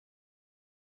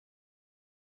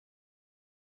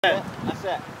That's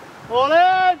it. All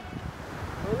in!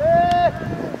 All in!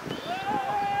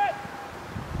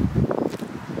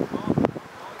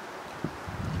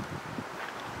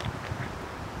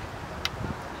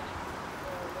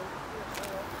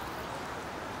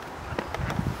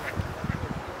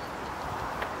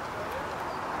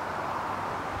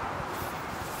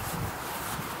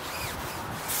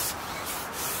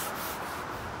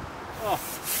 Oh.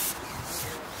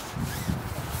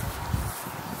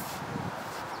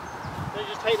 Don't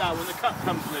just take that when the cut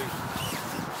comes loose.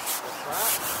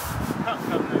 What's that? Cut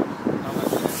comes loose.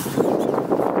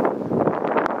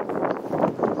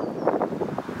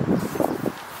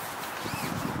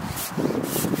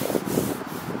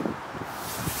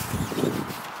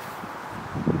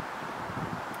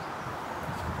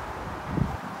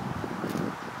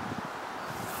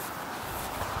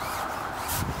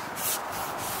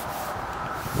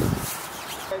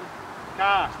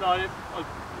 Cast, I was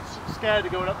scared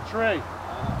of going up the tree.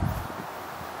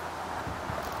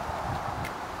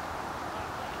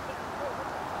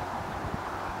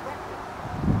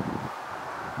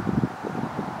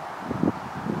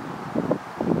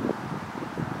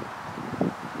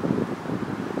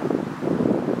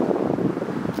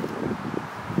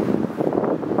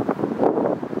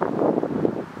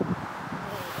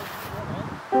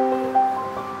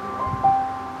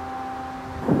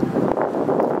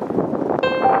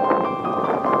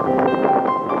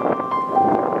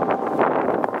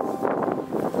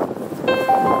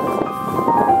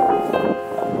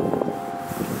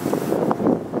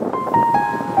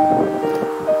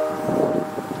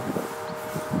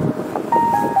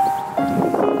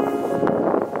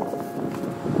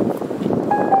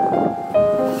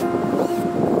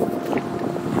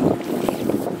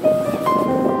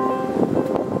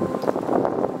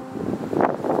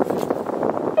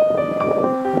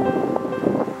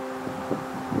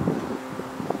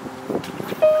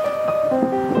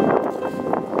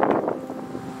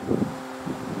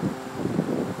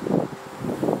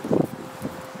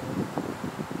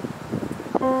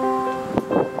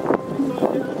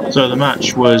 So the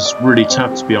match was really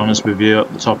tough, to be honest with you, up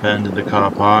the top end of the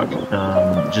car park.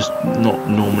 Just not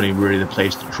normally really the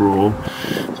place to draw.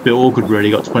 It's a bit awkward really,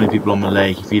 got 20 people on the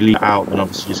lake. If you leave it out, then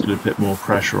obviously just going to put more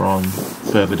pressure on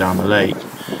further down the lake.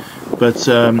 But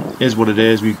here's what it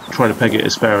is, we try to peg it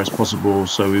as fair as possible,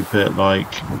 so we put like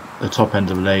the top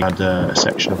end of the lake had a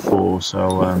section of 4,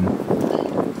 so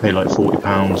pay like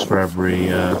 £40 for every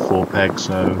 4 pegs,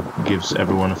 so it gives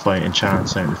everyone a fighting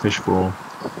chance, something to fish for.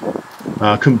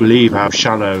 I couldn't believe how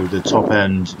shallow the top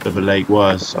end of the lake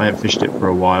was. I haven't fished it for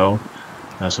a while,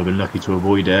 so I've been lucky to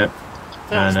avoid it.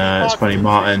 And it's funny,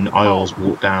 Martin Isles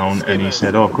walked down and he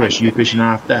said, "Oh Chris, you fishing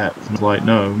half depth?" And I was like,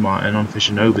 "No Martin, I'm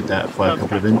fishing over depth by a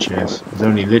couple of inches." It's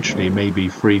only literally maybe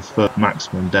 3 foot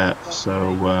maximum depth,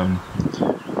 so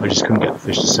I just couldn't get the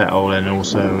fish to settle, and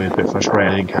also it was a bit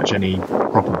frustrating. I didn't catch any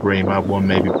proper bream. I had one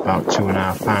maybe about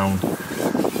 2.5 pound.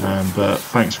 But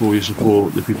thanks for all your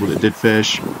support, the people that did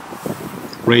fish.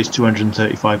 Raised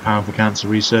 £235 for cancer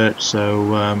research,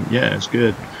 so yeah, it's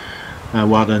good.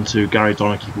 Well done to Gary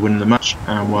Donachie for winning the match,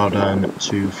 and well done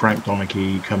to Frank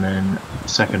Donachie coming in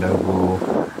 2nd overall.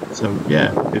 So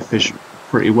yeah, it fished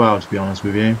pretty well, to be honest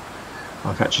with you.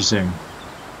 I'll catch you soon.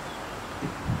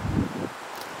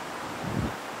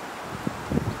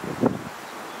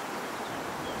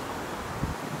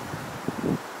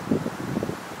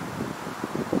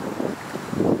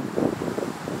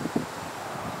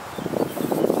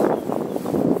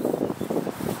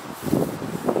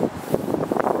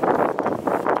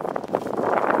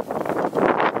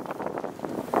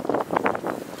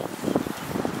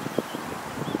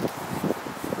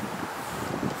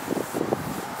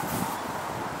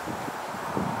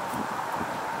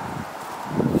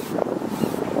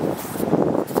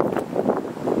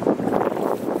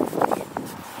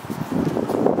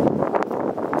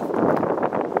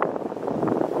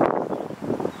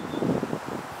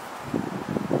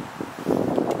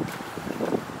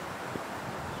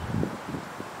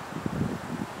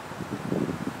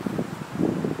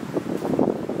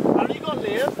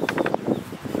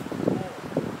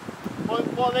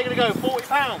 What are they going to go,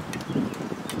 £40?